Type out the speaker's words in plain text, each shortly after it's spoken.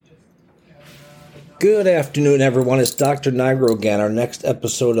Good afternoon, everyone. It's Dr. Nigro again, our next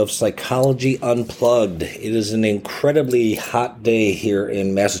episode of Psychology Unplugged. It is an incredibly hot day here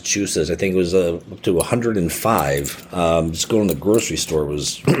in Massachusetts. I think it was up to 105. Just going to the grocery store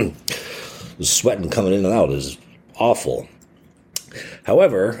was, was sweating coming in and out. It was awful.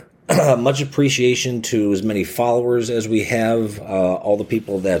 However, much appreciation to as many followers as we have, all the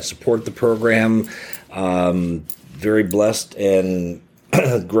people that support the program. Very blessed and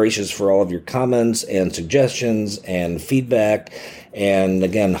gracious for all of your comments and suggestions and feedback, and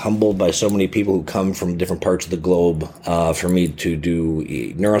again, humbled by so many people who come from different parts of the globe for me to do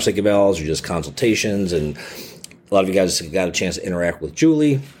neuropsych evals or just consultations. And a lot of you guys got a chance to interact with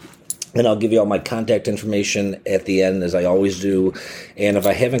Julie. And I'll give you all my contact information at the end, as I always do. And if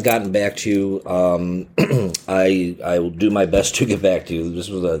I haven't gotten back to you, I will do my best to get back to you.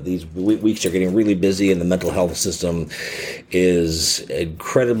 These weeks are getting really busy, and the mental health system is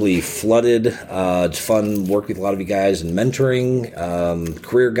incredibly flooded. It's fun working with a lot of you guys and mentoring,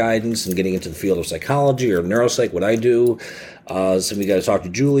 career guidance, and getting into the field of psychology or neuropsych, what I do. So we got to talk to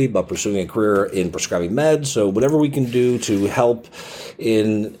Julie about pursuing a career in prescribing meds. So whatever we can do to help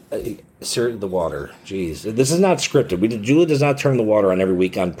in the water. Jeez, this is not scripted. Julie does not turn the water on every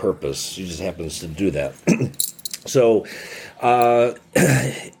week on purpose. She just happens to do that. So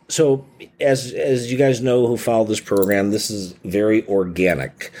as you guys know who follow this program, this is very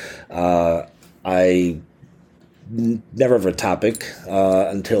organic. I never have a topic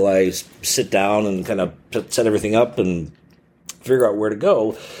until I sit down and kind of set everything up and figure out where to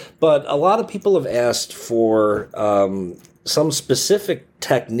go. But a lot of people have asked for some specific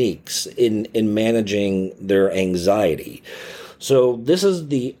techniques in managing their anxiety. So this is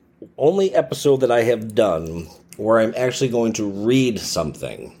the only episode that I have done where I'm actually going to read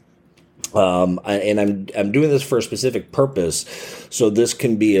something. And I'm doing this for a specific purpose, so this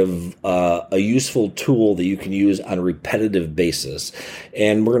can be a useful tool that you can use on a repetitive basis.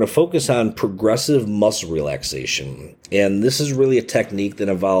 And we're going to focus on progressive muscle relaxation. And this is really a technique that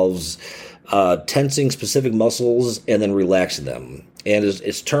involves tensing specific muscles and then relaxing them. And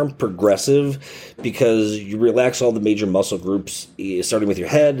it's termed progressive because you relax all the major muscle groups, starting with your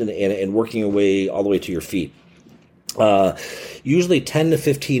head and working your way all the way to your feet. Usually 10 to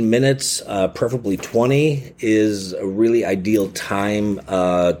 15 minutes, preferably 20, is a really ideal time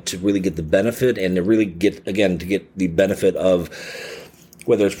to really get the benefit and to really get the benefit of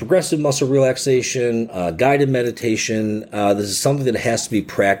whether it's progressive muscle relaxation, guided meditation. This is something that has to be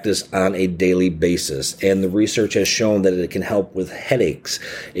practiced on a daily basis. And the research has shown that it can help with headaches.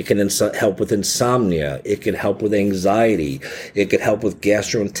 It can help with insomnia. It can help with anxiety. It can help with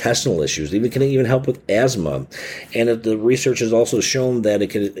gastrointestinal issues. It can even help with asthma. And the research has also shown that it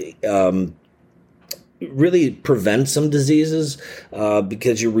can really prevent some diseases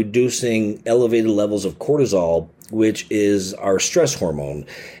because you're reducing elevated levels of cortisol, which is our stress hormone,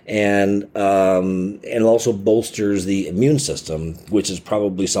 and it also bolsters the immune system, which is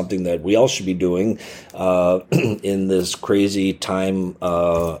probably something that we all should be doing in this crazy time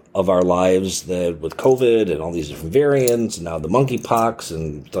of our lives, that with COVID and all these different variants, and now the monkeypox,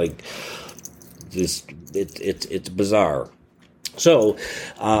 and it's bizarre. So,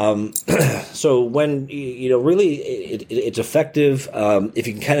 when, really it's effective if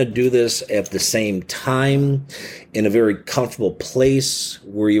you can kind of do this at the same time in a very comfortable place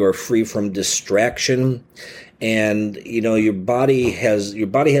where you are free from distraction. And, your body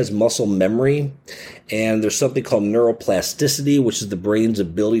has muscle memory, and there's something called neuroplasticity, which is the brain's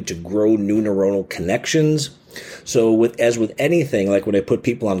ability to grow new neuronal connections. So as with anything, like when I put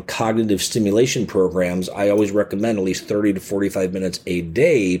people on cognitive stimulation programs, I always recommend at least 30 to 45 minutes a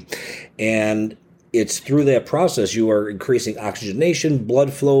day. And it's through that process you are increasing oxygenation,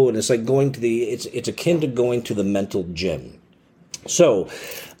 blood flow, and it's like it's akin to going to the mental gym. So,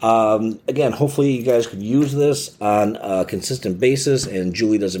 again, hopefully you guys could use this on a consistent basis, and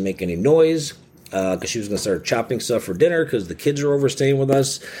Julie doesn't make any noise because she was going to start chopping stuff for dinner because the kids are over staying with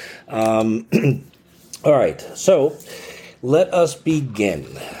us. All right, so let us begin.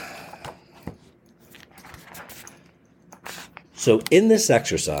 So in this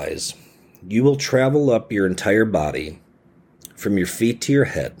exercise, you will travel up your entire body from your feet to your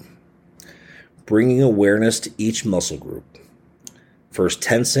head, bringing awareness to each muscle group. First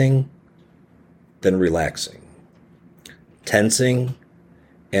tensing, then relaxing. Tensing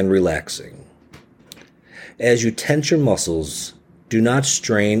and relaxing. As you tense your muscles, do not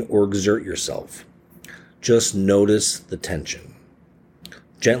strain or exert yourself. Just notice the tension.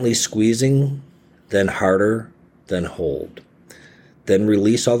 Gently squeezing, then harder, then hold. Then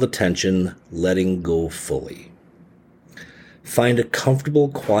release all the tension, letting go fully. Find a comfortable,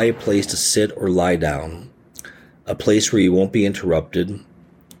 quiet place to sit or lie down, a place where you won't be interrupted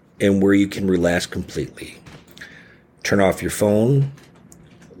and where you can relax completely. Turn off your phone,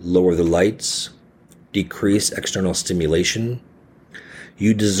 lower the lights, decrease external stimulation.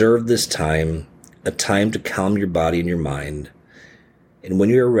 You deserve this time, a time to calm your body and your mind. And when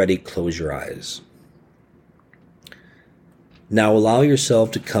you are ready, close your eyes. Now allow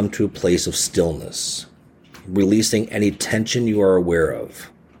yourself to come to a place of stillness, releasing any tension you are aware of.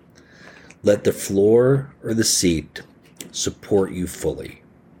 Let the floor or the seat support you fully.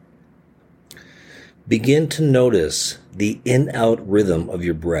 Begin to notice the in-out rhythm of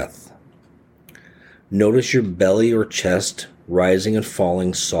your breath. Notice your belly or chest rising and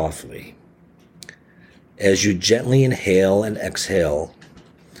falling softly. As you gently inhale and exhale,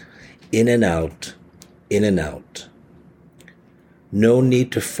 in and out, in and out. No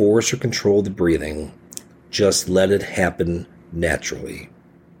need to force or control the breathing. Just let it happen naturally.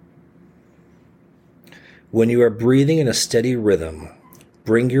 When you are breathing in a steady rhythm,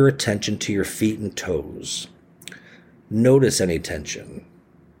 bring your attention to your feet and toes. Notice any tension.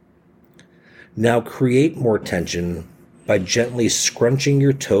 Now create more tension by gently scrunching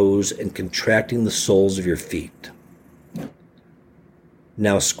your toes and contracting the soles of your feet.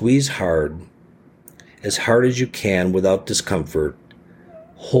 Now squeeze hard as you can without discomfort.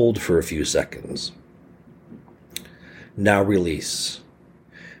 Hold for a few seconds. Now release.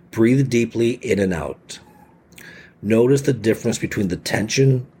 Breathe deeply in and out. Notice the difference between the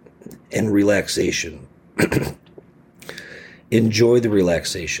tension and relaxation. Enjoy the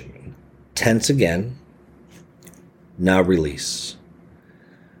relaxation. Tense again. Now release.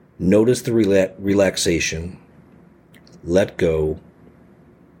 Notice the relaxation. Let go.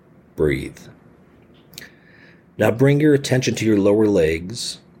 Breathe. Now bring your attention to your lower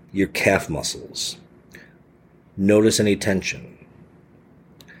legs, your calf muscles. Notice any tension.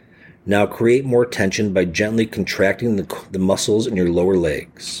 Now create more tension by gently contracting the muscles in your lower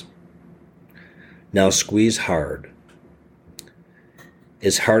legs. Now squeeze hard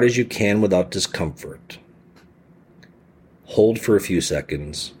as you can without discomfort. Hold for a few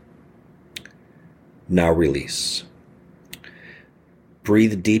seconds. Now release.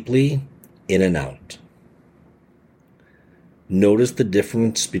 Breathe deeply in and out. Notice the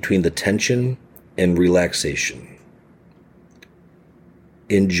difference between the tension and relaxation.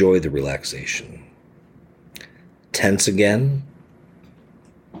 Enjoy the relaxation. Tense again.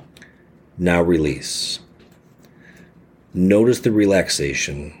 Now release. Notice the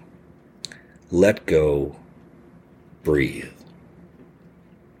relaxation. Let go. Breathe.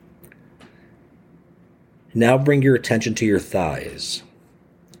 Now bring your attention to your thighs.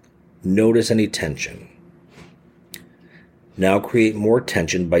 Notice any tension. Now create more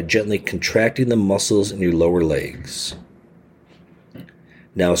tension by gently contracting the muscles in your lower legs.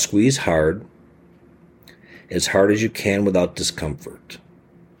 Now squeeze hard as you can without discomfort.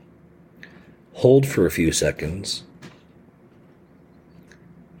 Hold for a few seconds.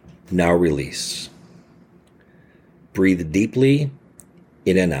 Now release. Breathe deeply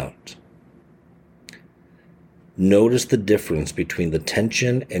in and out. Notice the difference between the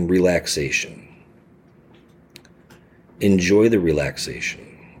tension and relaxation. Enjoy the relaxation.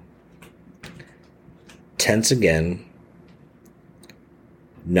 Tense again.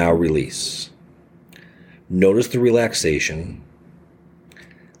 Now release. Notice the relaxation.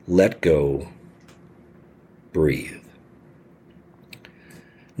 Let go. Breathe.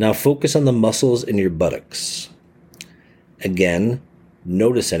 Now focus on the muscles in your buttocks. Again,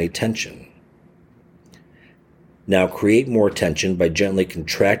 notice any tension. Now create more tension by gently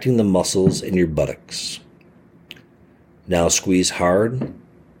contracting the muscles in your buttocks. Now squeeze hard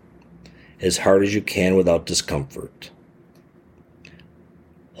as you can without discomfort.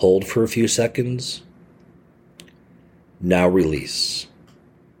 Hold for a few seconds. Now release.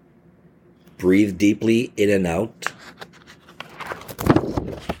 Breathe deeply in and out.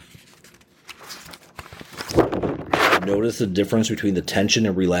 Notice the difference between the tension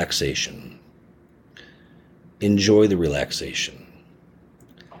and relaxation. Enjoy the relaxation.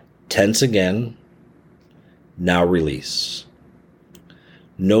 Tense again. Now release.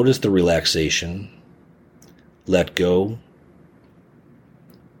 Notice the relaxation. Let go.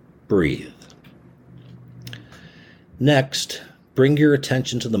 Breathe. Next, bring your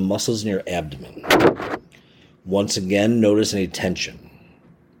attention to the muscles in your abdomen. Once again, notice any tension.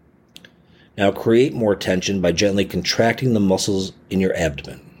 Now create more tension by gently contracting the muscles in your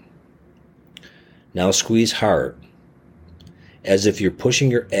abdomen. Now squeeze hard, as if you're pushing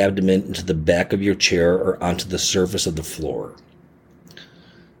your abdomen into the back of your chair or onto the surface of the floor.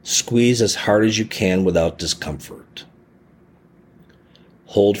 Squeeze as hard as you can without discomfort.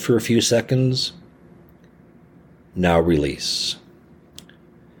 Hold for a few seconds. Now release.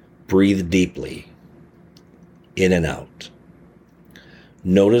 Breathe deeply, in and out.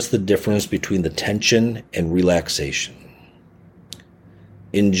 Notice the difference between the tension and relaxation.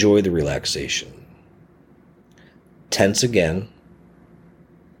 Enjoy the relaxation. Tense again.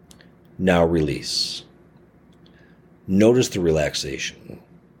 Now release. Notice the relaxation.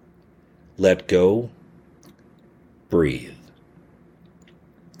 Let go. Breathe.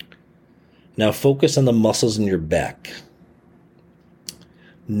 Now focus on the muscles in your back.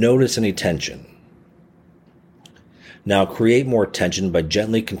 Notice any tension. Now create more tension by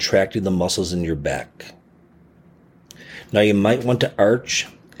gently contracting the muscles in your back. Now you might want to arch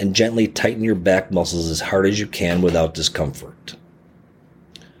and gently tighten your back muscles as hard as you can without discomfort.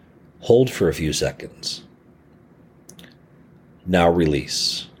 Hold for a few seconds. Now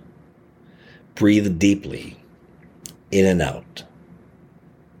release. Breathe deeply, in and out.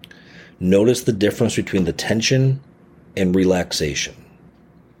 Notice the difference between the tension and relaxation.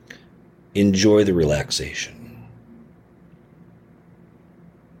 Enjoy the relaxation.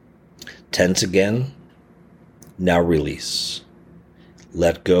 Tense again. Now release.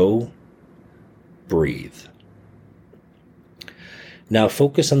 Let go. Breathe. Now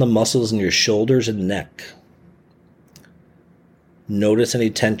focus on the muscles in your shoulders and neck. Notice any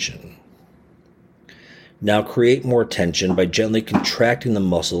tension. Now create more tension by gently contracting the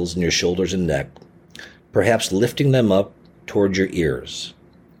muscles in your shoulders and neck, perhaps lifting them up toward your ears.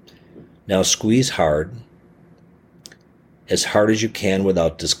 Now squeeze hard as you can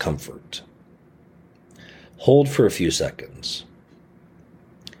without discomfort. Hold for a few seconds.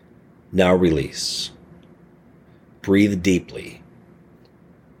 Now release. Breathe deeply,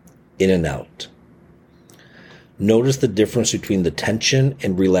 in and out. Notice the difference between the tension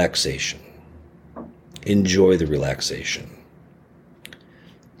and relaxation. Enjoy the relaxation.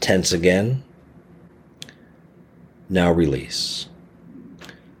 Tense again. Now release.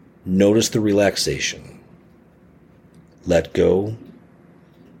 Notice the relaxation. Let go.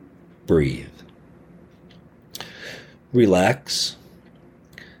 Breathe. Relax.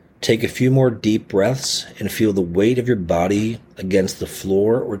 Take a few more deep breaths and feel the weight of your body against the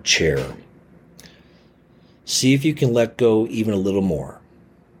floor or chair. See if you can let go even a little more.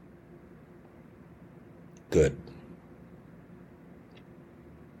 Good.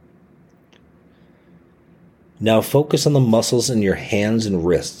 Now focus on the muscles in your hands and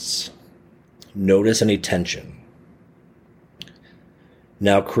wrists. Notice any tension.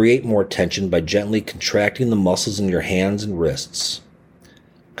 Now create more tension by gently contracting the muscles in your hands and wrists,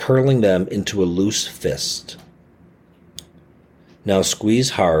 curling them into a loose fist. Now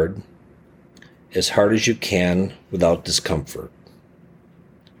squeeze hard as you can without discomfort.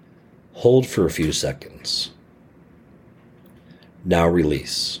 Hold for a few seconds. Now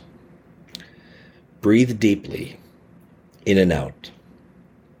release. Breathe deeply, in and out.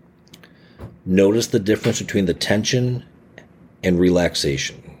 Notice the difference between the tension and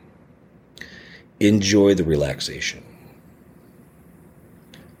relaxation. Enjoy the relaxation.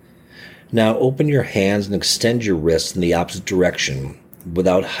 Now open your hands and extend your wrists in the opposite direction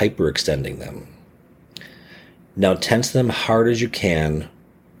without hyperextending them. Now tense them hard as you can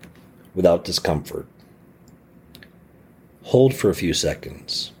without discomfort. Hold for a few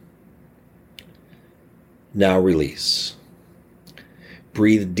seconds. Now release.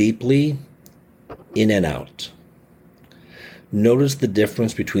 Breathe deeply, in and out. Notice the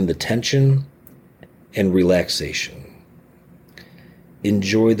difference between the tension and relaxation.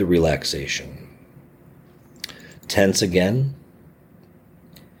 Enjoy the relaxation. Tense again.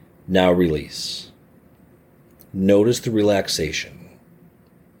 Now release. Notice the relaxation.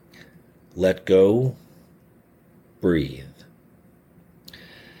 Let go. Breathe.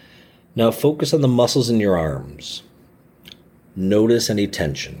 Now focus on the muscles in your arms. Notice any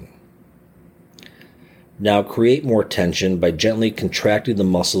tension. Now create more tension by gently contracting the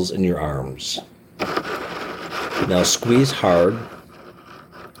muscles in your arms. Now squeeze hard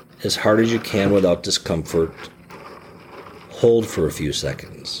as you can without discomfort. Hold for a few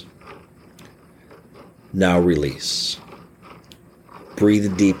seconds. Now release.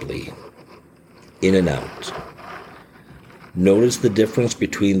 Breathe deeply, in and out. Notice the difference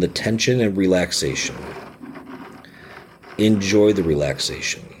between the tension and relaxation. Enjoy the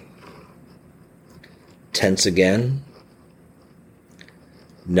relaxation. Tense again.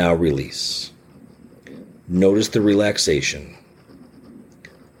 Now release. Notice the relaxation.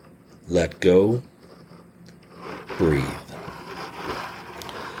 Let go. Breathe.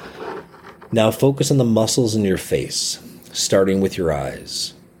 Now focus on the muscles in your face, starting with your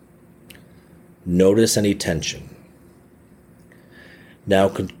eyes. Notice any tension. Now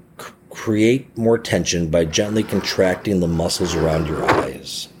create more tension by gently contracting the muscles around your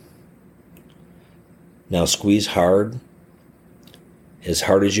eyes. Now squeeze hard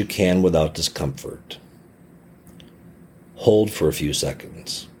as you can without discomfort. Hold for a few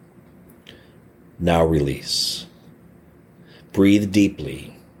seconds. Now release. Breathe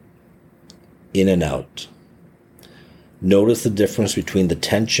deeply, in and out. Notice the difference between the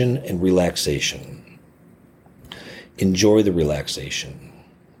tension and relaxation. Enjoy the relaxation.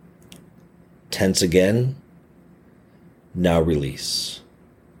 Tense again. Now release.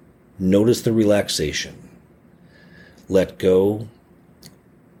 Notice the relaxation. Let go.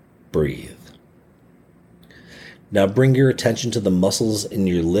 Breathe. Now bring your attention to the muscles in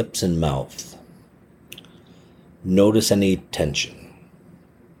your lips and mouth. Notice any tension.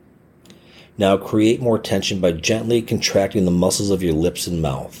 Now create more tension by gently contracting the muscles of your lips and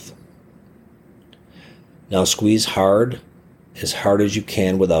mouth. Now squeeze hard as you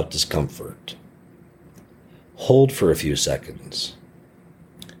can without discomfort. Hold for a few seconds.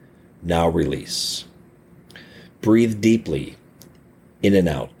 Now release. Breathe deeply, in and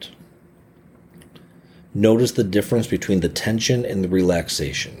out. Notice the difference between the tension and the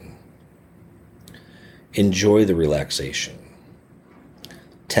relaxation. Enjoy the relaxation.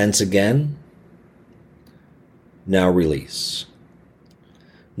 Tense again. Now release.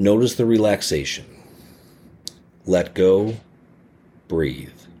 Notice the relaxation. Let go. Breathe.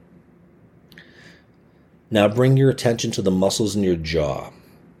 Now bring your attention to the muscles in your jaw.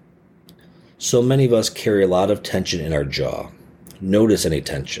 So many of us carry a lot of tension in our jaw. Notice any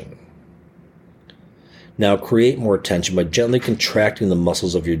tension. Now create more tension by gently contracting the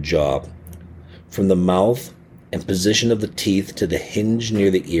muscles of your jaw from the mouth and position of the teeth to the hinge near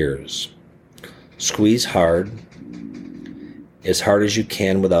the ears. Squeeze hard as you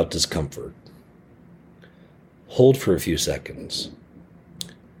can without discomfort. Hold for a few seconds.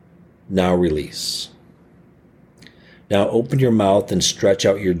 Now release. Now open your mouth and stretch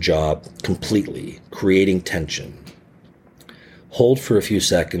out your jaw completely, creating tension. Hold for a few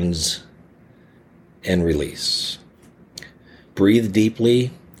seconds and release. Breathe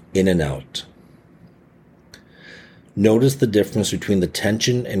deeply, in and out. Notice the difference between the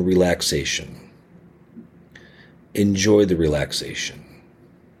tension and relaxation. Enjoy the relaxation.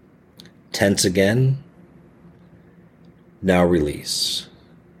 Tense again. Now release.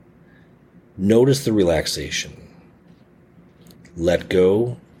 Notice the relaxation. Let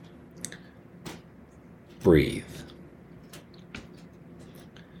go. Breathe.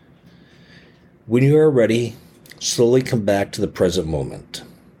 When you are ready, slowly come back to the present moment.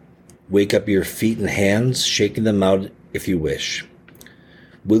 Wake up your feet and hands, shaking them out if you wish.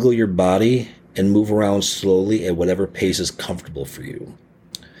 Wiggle your body and move around slowly at whatever pace is comfortable for you.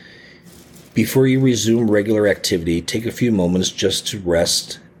 Before you resume regular activity, take a few moments just to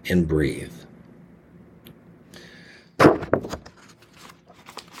rest and breathe.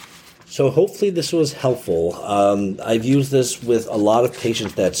 So hopefully this was helpful. I've used this with a lot of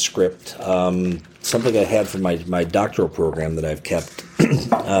patients that script, something I had from my doctoral program that I've kept.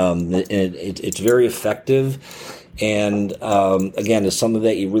 It's very effective. And again, it's something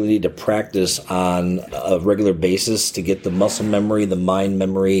that you really need to practice on a regular basis to get the muscle memory, the mind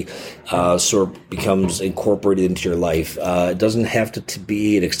memory, sort of becomes incorporated into your life. It doesn't have to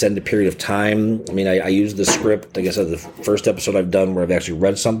be an extended period of time. I mean, I use the script, like I said, the first episode I've done where I've actually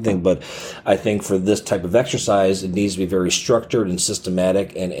read something, but I think for this type of exercise, it needs to be very structured and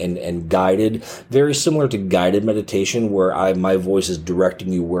systematic and guided, very similar to guided meditation where my voice is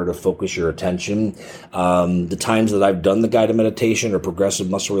directing you where to focus your attention. The times that I've done the guided meditation or progressive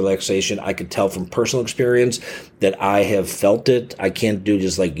muscle relaxation, I could tell from personal experience that I have felt it. I can't do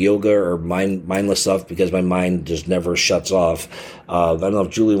just like yoga or mindless stuff because my mind just never shuts off. I don't know if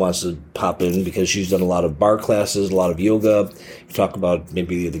Julie wants to pop in because she's done a lot of bar classes, a lot of yoga. Talk about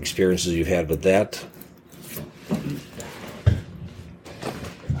maybe the experiences you've had with that.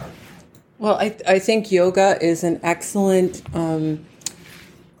 Well, I think yoga is an excellent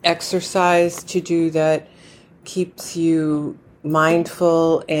exercise to do that keeps you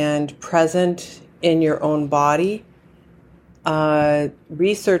mindful and present in your own body.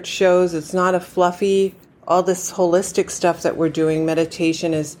 Research shows it's not a fluffy, all this holistic stuff that we're doing.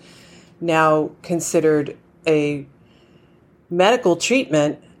 Meditation is now considered a medical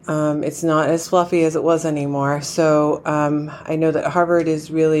treatment. It's not as fluffy as it was anymore. So I know that Harvard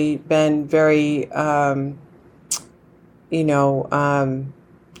has really been very,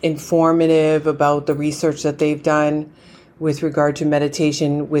 informative about the research that they've done with regard to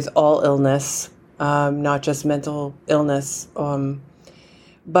meditation with all illness, not just mental illness.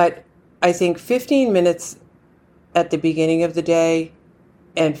 But I think 15 minutes at the beginning of the day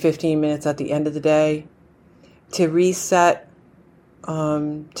and 15 minutes at the end of the day to reset,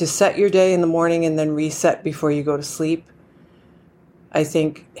 to set your day in the morning and then reset before you go to sleep. I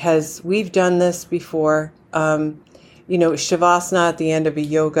think we've done this before. Shavasana at the end of a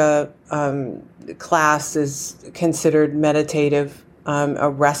yoga class is considered meditative, a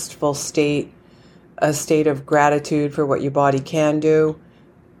restful state, a state of gratitude for what your body can do.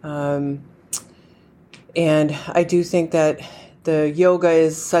 And I do think that the yoga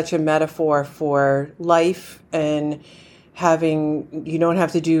is such a metaphor for life, and you don't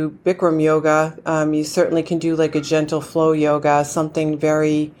have to do Bikram yoga. You certainly can do like a gentle flow yoga, something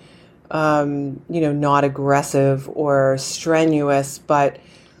very, not aggressive or strenuous, but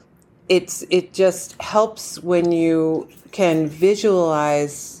it just helps when you can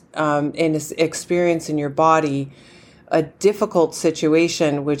visualize and experience in your body a difficult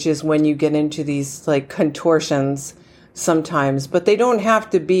situation, which is when you get into these like contortions sometimes, but it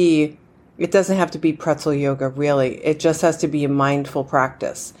doesn't have to be pretzel yoga, really. It just has to be a mindful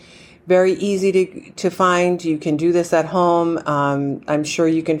practice. Very easy to find. You can do this at home. I'm sure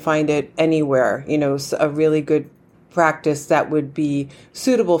you can find it anywhere, a really good practice that would be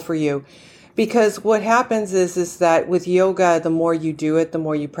suitable for you. Because what happens is that with yoga, the more you do it, the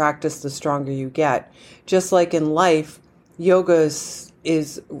more you practice, the stronger you get. Just like in life, yoga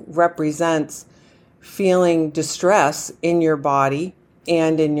represents feeling distress in your body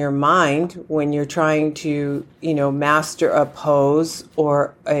and in your mind when you're trying to, master a pose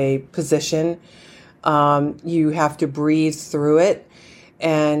or a position. You have to breathe through it,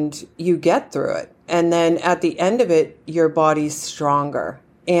 and you get through it. And then at the end of it, your body's stronger.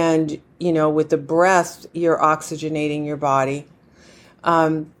 And, with the breath, you're oxygenating your body.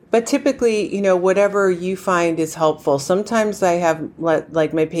 But typically, whatever you find is helpful. Sometimes I have,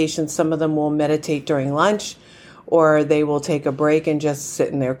 like my patients, some of them will meditate during lunch, or they will take a break and just sit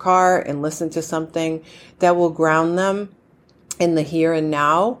in their car and listen to something that will ground them in the here and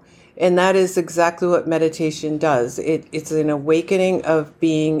now. And that is exactly what meditation does. It's an awakening of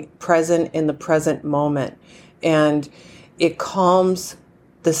being present in the present moment. And it calms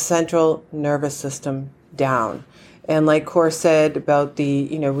the central nervous system down. And like Cor said about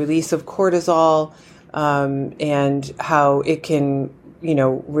the, release of cortisol, and how it can,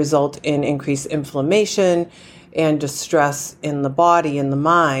 result in increased inflammation and distress in the body and the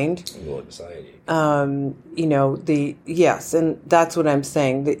mind. Anxiety. Yes, and that's what I'm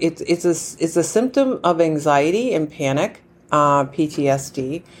saying. It's a symptom of anxiety and panic.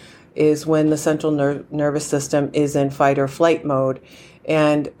 PTSD is when the central nervous system is in fight or flight mode.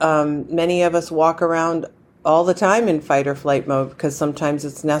 And many of us walk around all the time in fight or flight mode because sometimes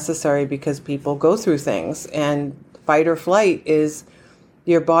it's necessary because people go through things. And fight or flight is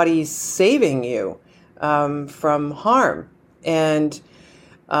your body's saving you from harm. And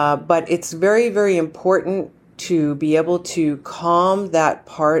but it's very, very important to be able to calm that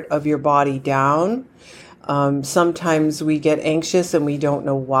part of your body down. Sometimes we get anxious and we don't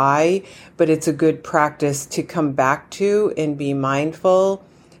know why, but it's a good practice to come back to and be mindful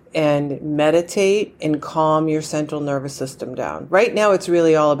and meditate and calm your central nervous system down. Right now, it's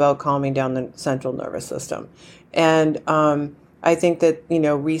really all about calming down the central nervous system. And I think that,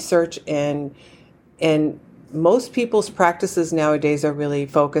 research and most people's practices nowadays are really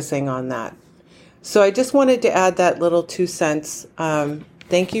focusing on that. So I just wanted to add that little 2 cents.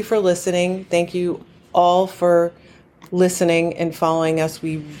 Thank you for listening. Thank you all for listening and following us.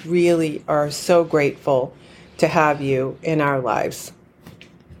 We really are so grateful to have you in our lives.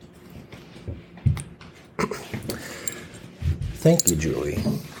 Thank you, Julie.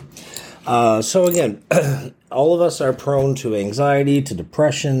 So again, all of us are prone to anxiety, to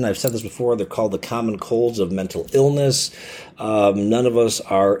depression. I've said this before. They're called the common colds of mental illness. None of us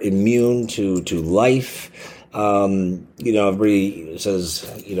are immune to life. Everybody says,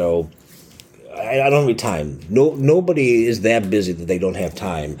 I don't have time. Nobody is that busy that they don't have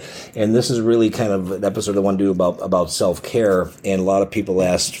time. And this is really kind of an episode I want to do about self-care. And a lot of people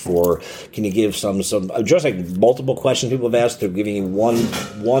asked for, can you give some just like multiple questions people have asked. They're giving you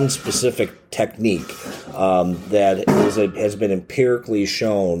one specific technique that has been empirically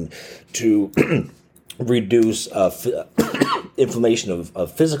shown to reduce inflammation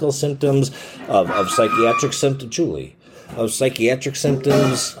of physical symptoms, of psychiatric symptoms, Julie. Of psychiatric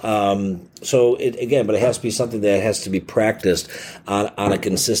symptoms. But it has to be something that has to be practiced on a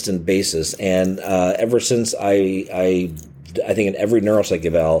consistent basis. And ever since I think in every neuropsych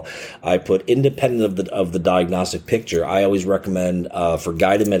eval, I put independent of the diagnostic picture. I always recommend for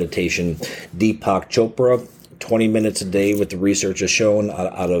guided meditation, Deepak Chopra 20 minutes a day, what the research has shown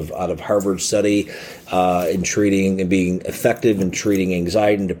out of Harvard study, in treating and being effective in treating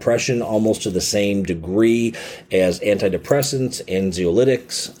anxiety and depression, almost to the same degree as antidepressants,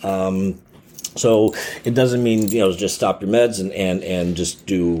 anxiolytics. So it doesn't mean, just stop your meds and just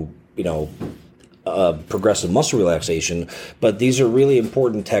do, progressive muscle relaxation, but these are really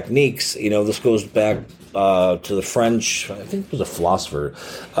important techniques. This goes back to the French, I think it was a philosopher,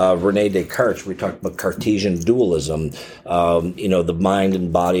 René Descartes. We talked about Cartesian dualism. The mind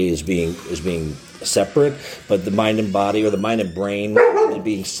and body is being separate, but the mind and body, or the mind and brain, is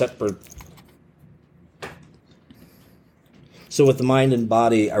being separate. So with the mind and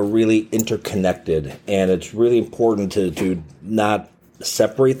body are really interconnected, and it's really important to not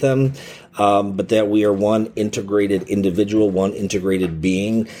separate them, but that we are one integrated individual, one integrated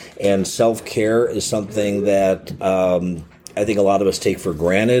being. And self-care is something that I think a lot of us take for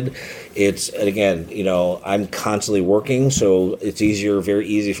granted. And again, I'm constantly working, so it's very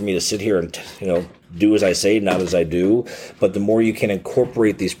easy for me to sit here and, do as I say, not as I do. But the more you can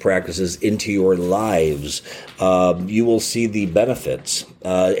incorporate these practices into your lives, you will see the benefits.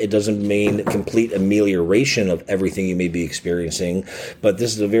 It doesn't mean complete amelioration of everything you may be experiencing, but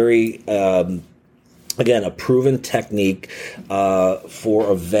this is a very again, a proven technique for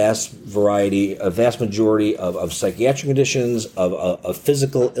a vast majority of psychiatric conditions, of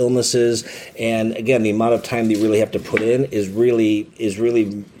physical illnesses, and again, the amount of time that you really have to put in is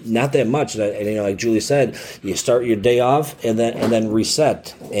really not that much. And like Julie said, you start your day off and then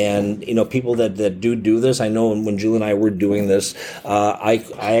reset. And people that do this, I know when Julie and I were doing this, I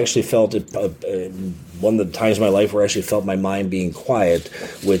actually felt it. One of the times in my life where I actually felt my mind being quiet,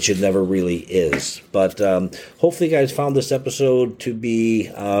 which it never really is. But hopefully you guys found this episode to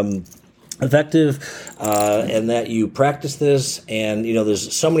be effective, and that you practice this. And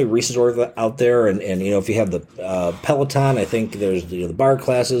there's so many resources out there, and if you have the Peloton, I think there's the bar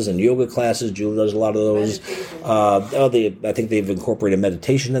classes and yoga classes. Julie does a lot of those. I think they've incorporated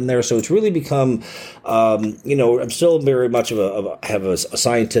meditation in there, so it's really become I'm still very much have a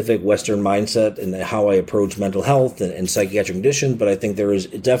scientific Western mindset in how I approach mental health and psychiatric conditions, but I think there is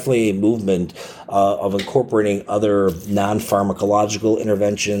definitely a movement of incorporating other non-pharmacological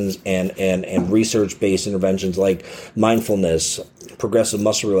interventions and research-based interventions like mindfulness, progressive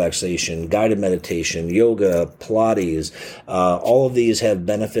muscle relaxation, guided meditation, yoga, Pilates. All of these have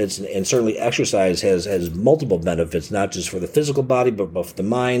benefits, and certainly exercise has multiple benefits, not just for the physical body, but for the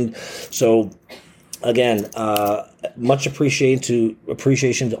mind. So again, much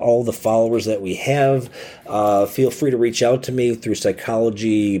appreciation to all the followers that we have. Feel free to reach out to me through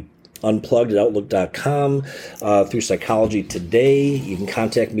Psychology Unplugged at Outlook.com, through Psychology Today. You can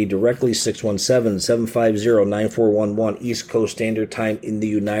contact me directly, 617-750-9411, East Coast Standard Time in the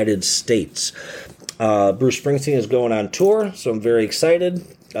United States. Bruce Springsteen is going on tour, so I'm very excited.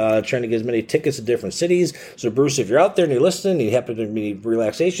 Trying to get as many tickets to different cities. So, Bruce, if you're out there and you're listening and you happen to need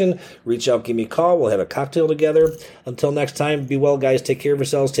relaxation, reach out, give me a call. We'll have a cocktail together. Until next time, be well, guys. Take care of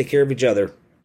yourselves. Take care of each other.